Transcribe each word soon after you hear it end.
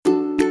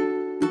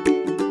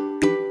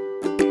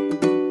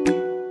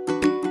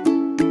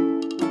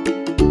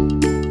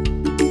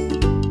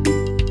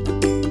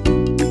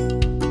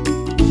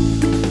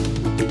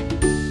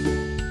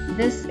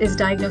is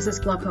Diagnosis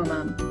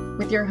Glaucoma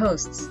with your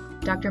hosts,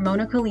 Dr.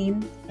 Mona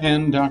Colleen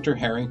and Dr.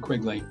 Harry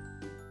Quigley.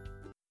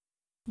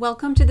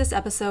 Welcome to this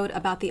episode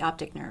about the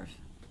optic nerve.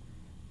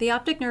 The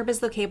optic nerve is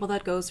the cable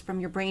that goes from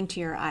your brain to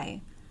your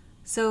eye.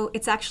 So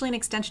it's actually an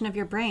extension of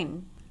your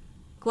brain.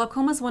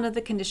 Glaucoma is one of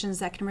the conditions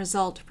that can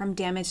result from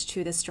damage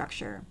to this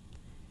structure.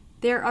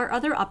 There are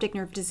other optic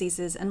nerve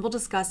diseases, and we'll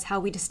discuss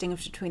how we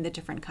distinguish between the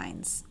different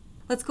kinds.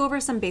 Let's go over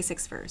some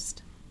basics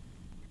first.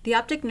 The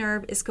optic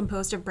nerve is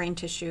composed of brain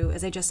tissue,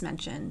 as I just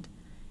mentioned.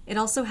 It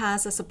also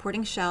has a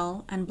supporting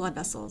shell and blood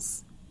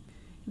vessels.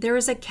 There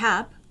is a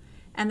cap,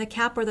 and the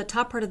cap, or the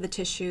top part of the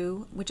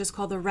tissue, which is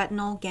called the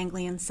retinal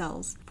ganglion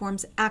cells,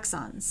 forms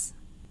axons.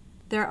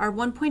 There are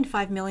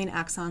 1.5 million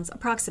axons,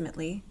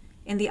 approximately,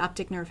 in the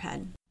optic nerve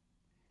head.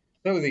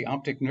 So the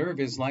optic nerve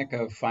is like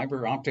a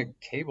fiber optic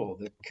cable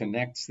that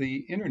connects the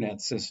internet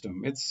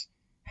system. It's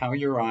how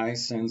your eye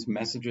sends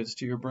messages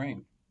to your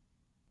brain.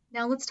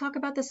 Now let's talk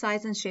about the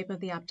size and shape of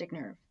the optic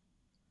nerve.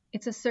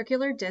 It's a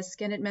circular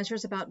disc and it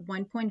measures about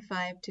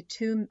 1.5 to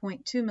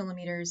 2.2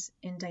 millimeters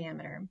in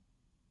diameter.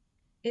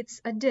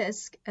 It's a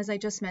disc, as I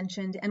just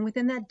mentioned, and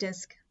within that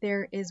disc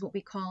there is what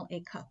we call a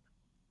cup.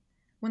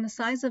 When the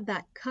size of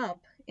that cup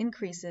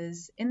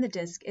increases in the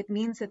disc, it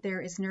means that there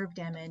is nerve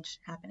damage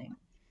happening.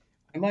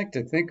 I like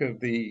to think of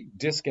the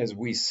disc as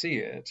we see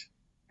it,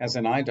 as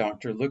an eye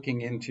doctor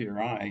looking into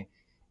your eye,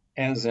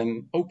 as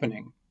an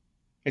opening.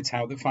 It's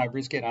how the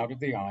fibers get out of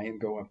the eye and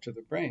go up to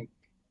the brain.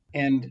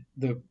 And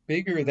the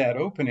bigger that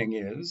opening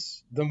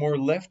is, the more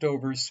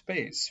leftover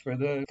space for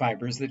the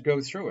fibers that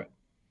go through it.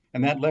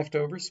 And that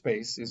leftover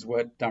space is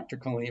what Dr.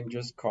 Kaleem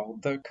just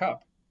called the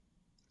cup.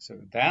 So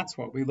that's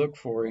what we look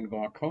for in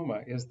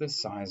glaucoma, is the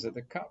size of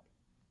the cup.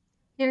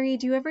 Harry,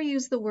 do you ever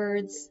use the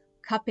words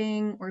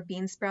cupping or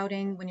bean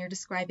sprouting when you're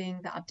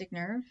describing the optic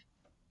nerve?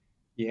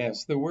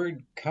 Yes, the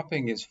word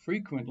cupping is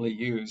frequently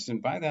used,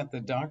 and by that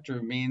the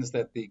doctor means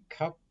that the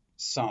cup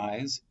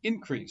size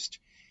increased.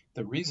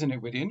 The reason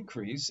it would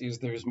increase is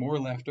there's more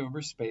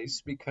leftover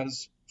space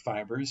because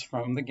fibers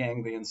from the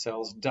ganglion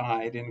cells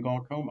died in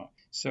glaucoma.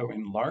 So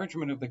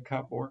enlargement of the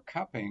cup, or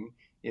cupping,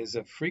 is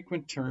a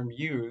frequent term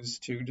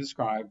used to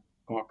describe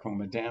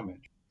glaucoma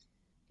damage.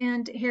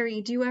 And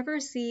Harry, do you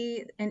ever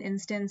see an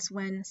instance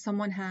when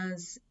someone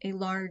has a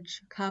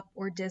large cup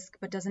or disc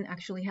but doesn't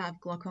actually have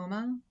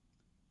glaucoma?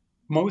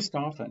 Most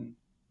often,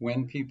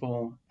 when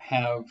people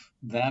have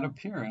that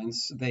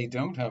appearance, they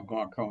don't have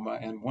glaucoma.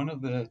 And one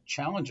of the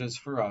challenges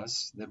for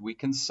us that we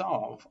can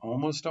solve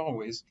almost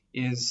always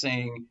is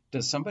saying,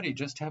 does somebody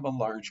just have a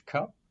large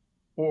cup,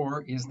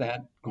 or is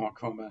that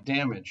glaucoma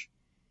damage?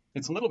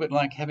 It's a little bit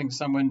like having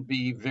someone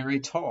be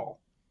very tall.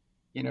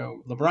 You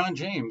know, LeBron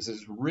James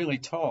is really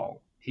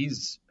tall.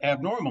 He's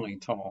abnormally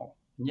tall,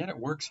 and yet it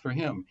works for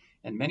him.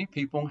 And many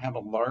people have a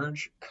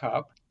large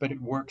cup, but it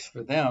works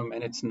for them,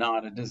 and it's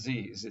not a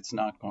disease. It's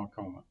not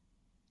glaucoma.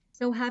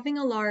 So having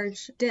a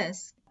large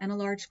disc and a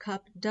large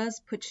cup does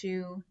put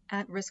you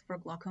at risk for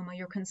glaucoma.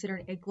 You're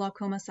considered a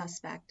glaucoma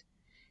suspect.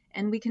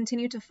 And we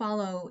continue to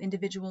follow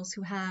individuals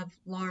who have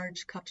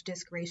large cupped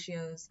disc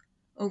ratios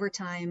over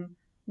time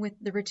with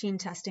the routine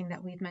testing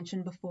that we've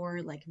mentioned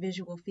before, like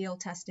visual field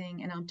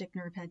testing and optic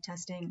nerve head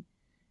testing,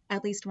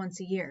 at least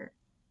once a year.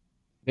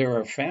 There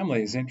are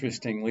families,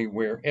 interestingly,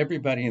 where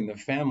everybody in the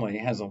family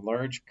has a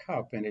large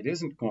cup and it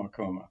isn't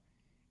glaucoma.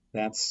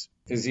 That's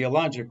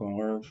physiological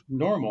or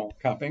normal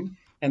cupping.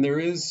 And there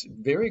is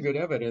very good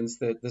evidence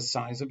that the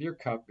size of your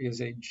cup is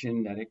a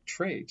genetic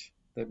trait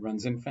that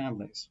runs in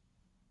families.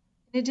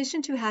 In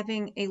addition to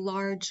having a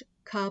large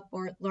cup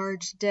or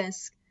large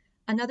disc,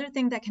 another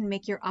thing that can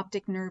make your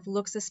optic nerve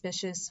look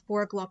suspicious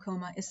for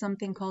glaucoma is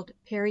something called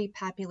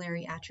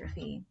peripapillary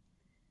atrophy.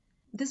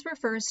 This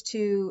refers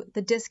to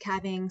the disc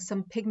having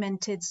some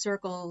pigmented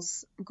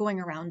circles going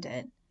around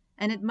it,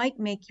 and it might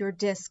make your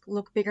disc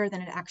look bigger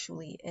than it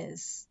actually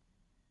is.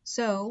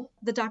 So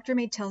the doctor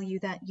may tell you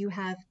that you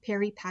have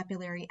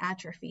peripapillary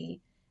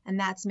atrophy, and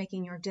that's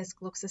making your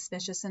disc look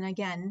suspicious. And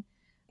again,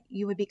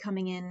 you would be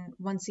coming in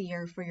once a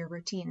year for your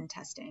routine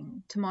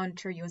testing to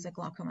monitor you as a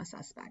glaucoma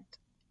suspect.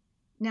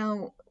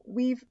 Now,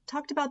 we've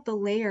talked about the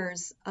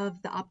layers of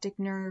the optic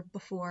nerve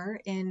before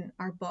in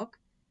our book.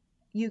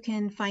 You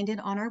can find it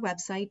on our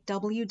website,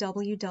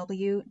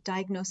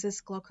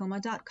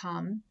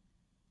 www.diagnosisglaucoma.com.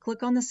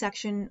 Click on the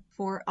section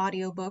for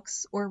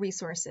audiobooks or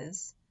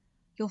resources.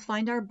 You'll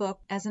find our book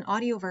as an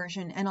audio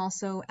version and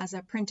also as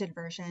a printed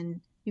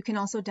version. You can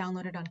also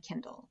download it on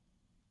Kindle.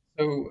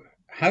 So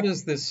how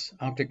does this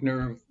optic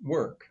nerve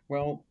work?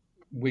 Well,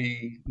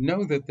 we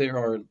know that there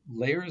are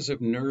layers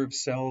of nerve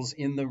cells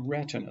in the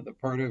retina, the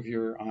part of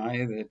your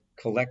eye that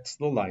collects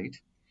the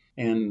light.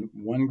 And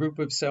one group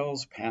of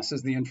cells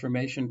passes the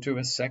information to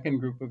a second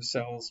group of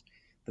cells.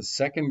 The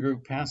second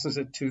group passes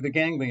it to the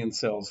ganglion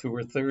cells, who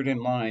are third in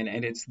line,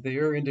 and it's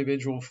their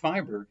individual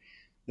fiber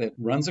that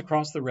runs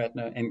across the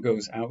retina and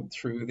goes out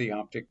through the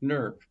optic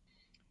nerve.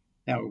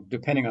 Now,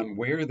 depending on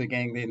where the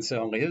ganglion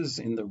cell is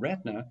in the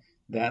retina,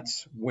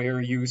 That's where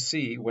you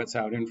see what's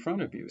out in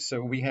front of you.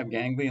 So we have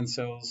ganglion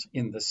cells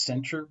in the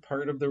center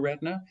part of the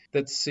retina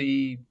that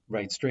see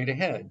right straight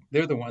ahead.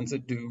 They're the ones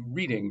that do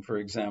reading, for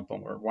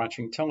example, or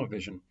watching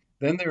television.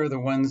 Then there are the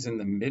ones in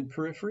the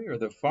mid-periphery or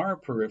the far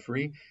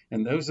periphery,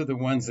 and those are the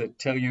ones that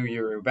tell you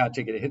you're about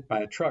to get hit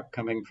by a truck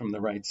coming from the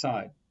right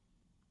side.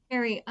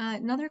 Harry,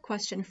 another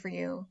question for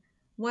you.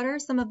 What are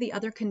some of the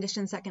other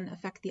conditions that can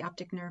affect the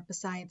optic nerve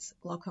besides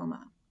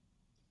glaucoma?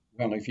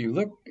 Well, if you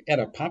look at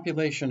a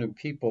population of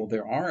people,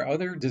 there are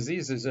other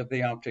diseases of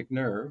the optic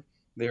nerve.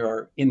 There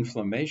are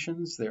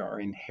inflammations, there are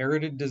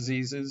inherited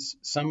diseases.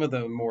 Some of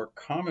the more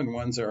common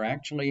ones are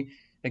actually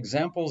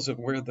examples of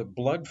where the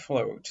blood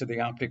flow to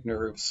the optic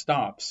nerve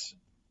stops.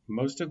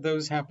 Most of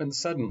those happen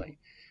suddenly.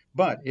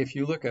 But if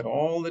you look at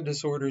all the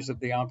disorders of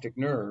the optic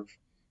nerve,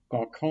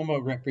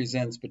 glaucoma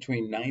represents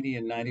between 90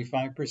 and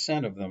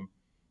 95% of them.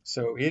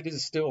 So it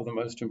is still the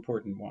most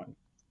important one.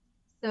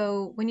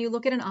 So when you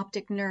look at an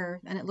optic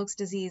nerve and it looks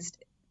diseased,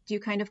 do you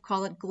kind of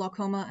call it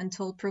glaucoma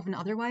until proven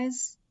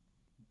otherwise?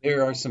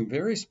 There are some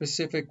very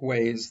specific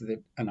ways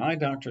that an eye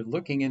doctor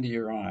looking into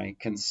your eye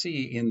can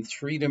see in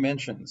 3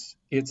 dimensions.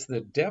 It's the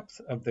depth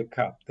of the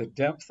cup, the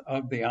depth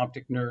of the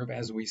optic nerve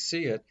as we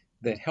see it,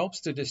 that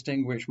helps to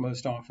distinguish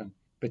most often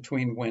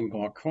between when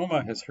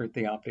glaucoma has hurt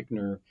the optic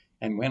nerve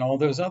and when all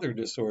those other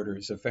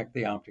disorders affect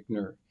the optic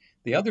nerve.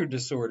 The other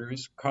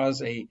disorders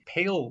cause a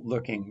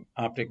pale-looking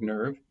optic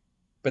nerve,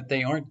 but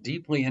they aren't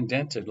deeply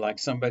indented like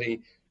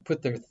somebody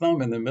put their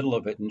thumb in the middle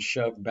of it and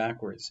shoved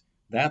backwards.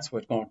 That's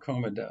what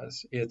glaucoma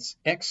does. It's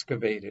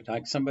excavated,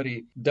 like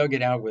somebody dug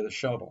it out with a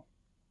shovel.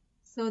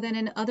 So then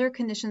in other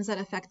conditions that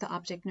affect the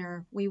optic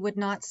nerve, we would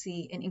not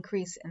see an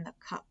increase in the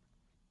cup.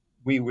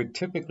 We would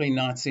typically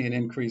not see an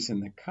increase in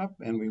the cup,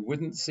 and we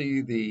wouldn't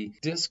see the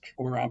disc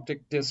or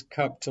optic disc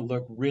cup to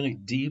look really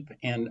deep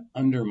and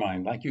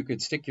undermined, like you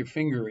could stick your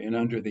finger in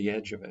under the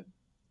edge of it.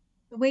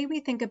 The way we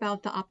think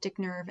about the optic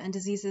nerve and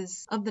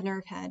diseases of the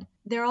nerve head,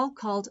 they're all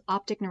called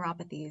optic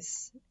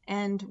neuropathies.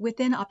 And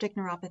within optic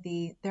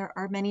neuropathy, there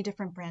are many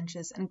different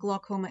branches, and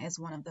glaucoma is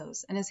one of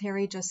those. And as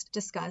Harry just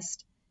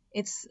discussed,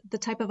 it's the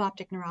type of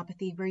optic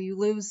neuropathy where you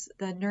lose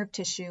the nerve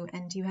tissue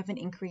and you have an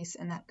increase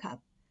in that cup.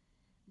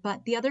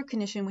 But the other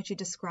condition which you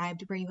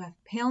described, where you have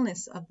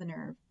paleness of the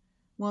nerve,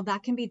 well,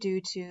 that can be due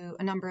to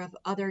a number of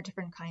other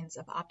different kinds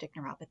of optic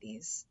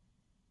neuropathies.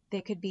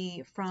 They could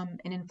be from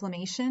an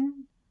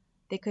inflammation,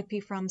 they could be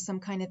from some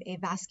kind of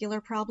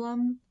avascular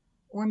problem,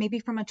 or maybe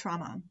from a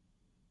trauma.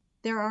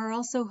 There are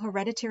also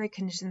hereditary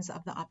conditions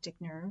of the optic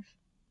nerve,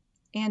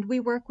 and we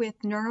work with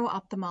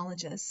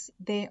neuro-ophthalmologists.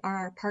 They are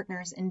our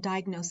partners in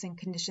diagnosing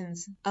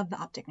conditions of the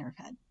optic nerve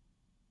head.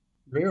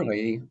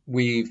 Rarely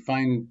we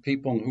find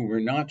people who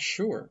are not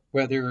sure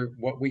whether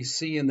what we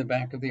see in the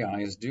back of the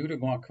eye is due to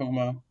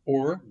glaucoma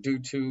or due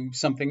to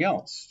something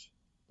else,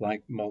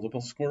 like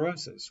multiple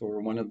sclerosis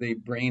or one of the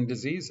brain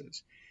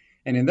diseases.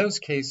 And in those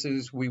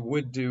cases, we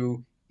would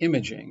do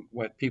imaging,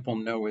 what people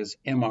know as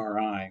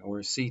MRI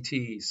or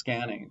CT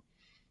scanning.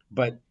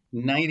 But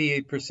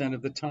 98%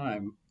 of the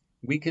time,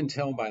 we can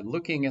tell by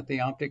looking at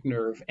the optic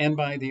nerve and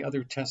by the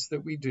other tests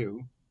that we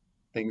do,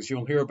 things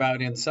you'll hear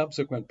about in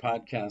subsequent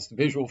podcasts,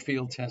 visual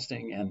field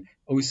testing and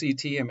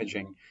OCT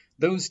imaging.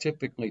 Those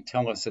typically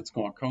tell us it's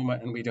glaucoma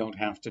and we don't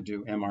have to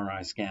do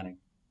MRI scanning.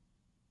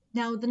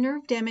 Now, the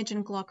nerve damage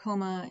in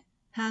glaucoma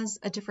has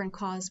a different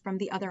cause from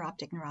the other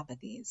optic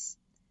neuropathies.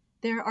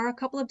 There are a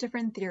couple of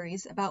different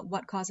theories about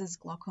what causes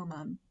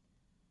glaucoma.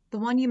 The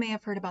one you may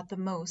have heard about the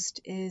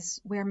most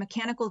is where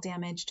mechanical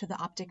damage to the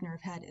optic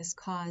nerve head is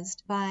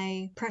caused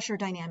by pressure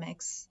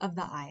dynamics of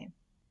the eye.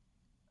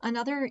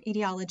 Another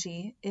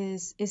etiology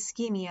is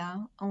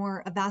ischemia,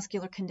 or a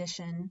vascular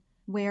condition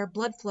where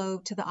blood flow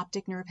to the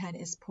optic nerve head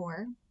is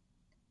poor.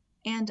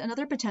 And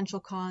another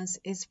potential cause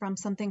is from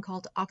something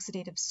called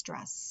oxidative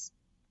stress.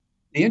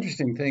 The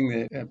interesting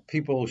thing that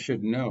people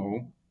should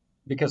know,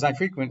 because I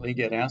frequently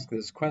get asked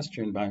this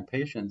question by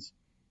patients,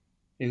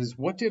 is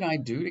what did I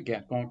do to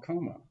get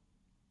glaucoma?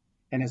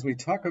 And as we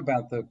talk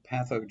about the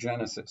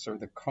pathogenesis or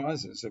the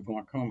causes of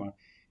glaucoma,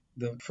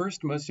 the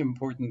first most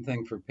important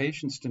thing for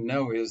patients to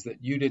know is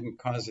that you didn't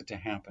cause it to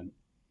happen.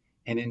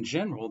 And in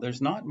general,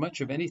 there's not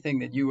much of anything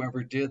that you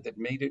ever did that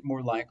made it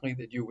more likely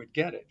that you would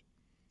get it.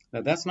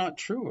 Now, that's not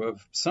true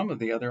of some of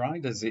the other eye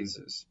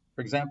diseases.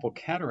 For example,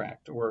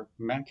 cataract or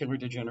macular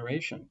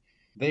degeneration.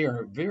 They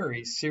are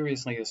very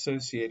seriously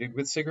associated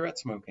with cigarette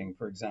smoking,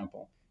 for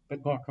example,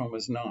 but glaucoma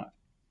is not.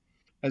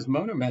 As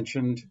Mona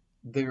mentioned,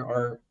 there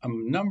are a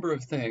number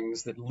of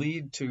things that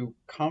lead to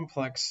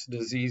complex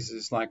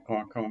diseases like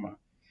glaucoma.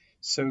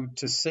 So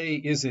to say,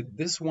 is it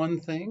this one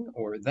thing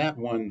or that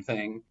one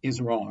thing,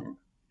 is wrong.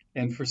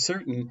 And for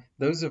certain,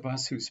 those of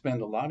us who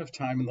spend a lot of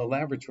time in the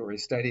laboratory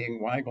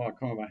studying why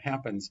glaucoma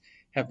happens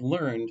have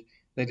learned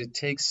that it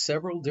takes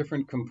several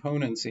different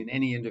components in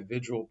any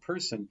individual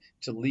person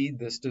to lead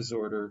this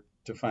disorder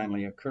to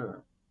finally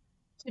occur.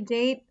 To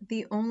date,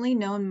 the only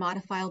known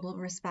modifiable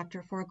risk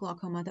factor for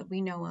glaucoma that we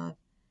know of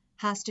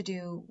has to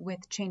do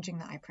with changing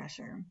the eye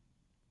pressure.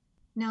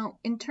 Now,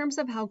 in terms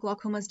of how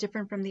glaucoma is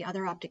different from the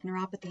other optic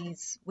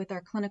neuropathies with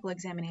our clinical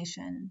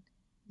examination,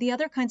 the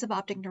other kinds of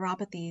optic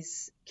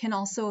neuropathies can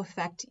also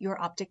affect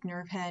your optic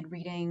nerve head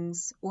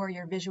readings or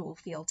your visual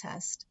field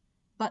test.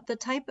 But the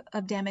type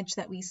of damage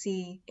that we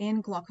see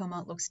in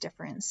glaucoma looks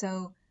different.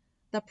 So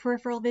the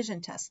peripheral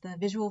vision test, the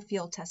visual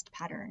field test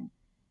pattern,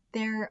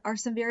 there are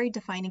some very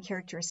defining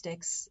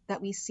characteristics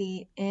that we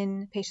see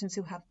in patients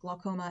who have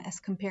glaucoma as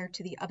compared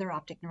to the other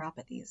optic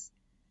neuropathies.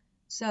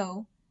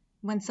 So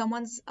when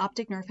someone's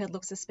optic nerve head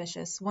looks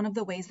suspicious, one of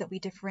the ways that we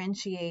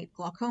differentiate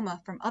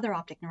glaucoma from other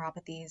optic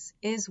neuropathies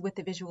is with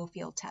the visual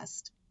field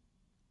test.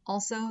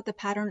 Also, the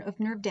pattern of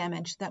nerve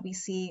damage that we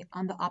see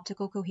on the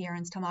optical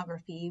coherence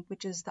tomography,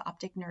 which is the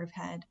optic nerve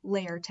head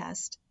layer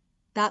test,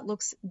 that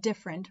looks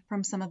different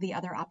from some of the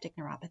other optic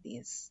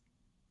neuropathies.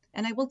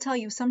 And I will tell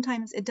you,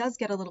 sometimes it does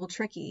get a little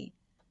tricky.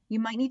 You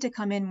might need to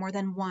come in more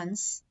than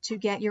once to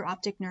get your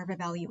optic nerve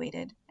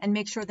evaluated and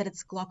make sure that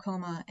it's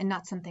glaucoma and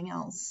not something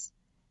else.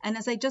 And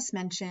as I just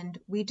mentioned,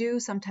 we do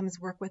sometimes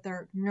work with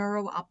our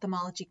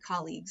neuro-ophthalmology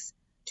colleagues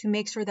to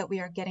make sure that we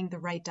are getting the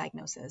right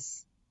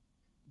diagnosis.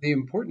 The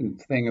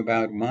important thing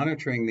about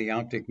monitoring the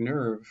optic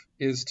nerve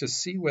is to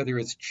see whether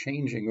it's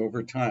changing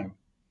over time.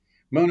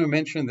 Mona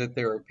mentioned that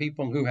there are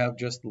people who have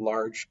just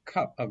large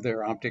cup of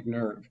their optic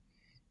nerve.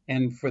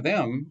 And for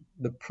them,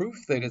 the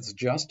proof that it's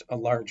just a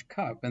large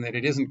cup and that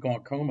it isn't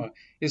glaucoma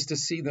is to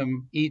see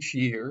them each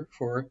year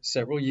for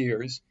several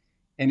years.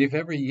 And if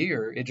every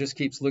year it just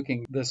keeps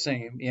looking the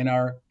same in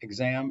our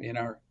exam, in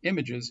our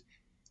images,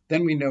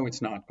 then we know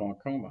it's not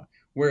glaucoma.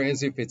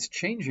 Whereas if it's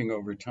changing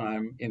over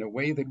time in a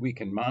way that we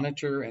can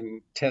monitor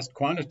and test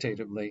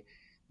quantitatively,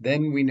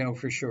 then we know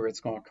for sure it's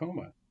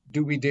glaucoma.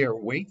 Do we dare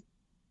wait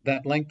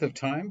that length of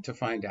time to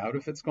find out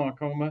if it's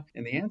glaucoma?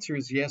 And the answer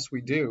is yes,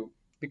 we do,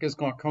 because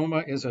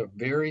glaucoma is a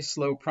very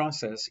slow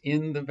process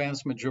in the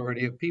vast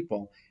majority of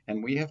people,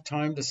 and we have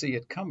time to see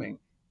it coming,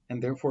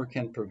 and therefore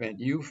can prevent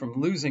you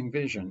from losing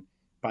vision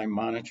by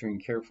monitoring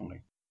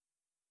carefully.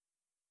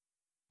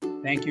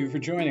 Thank you for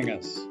joining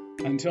us.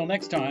 Until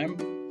next time,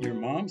 your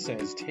mom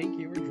says take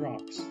your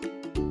drops.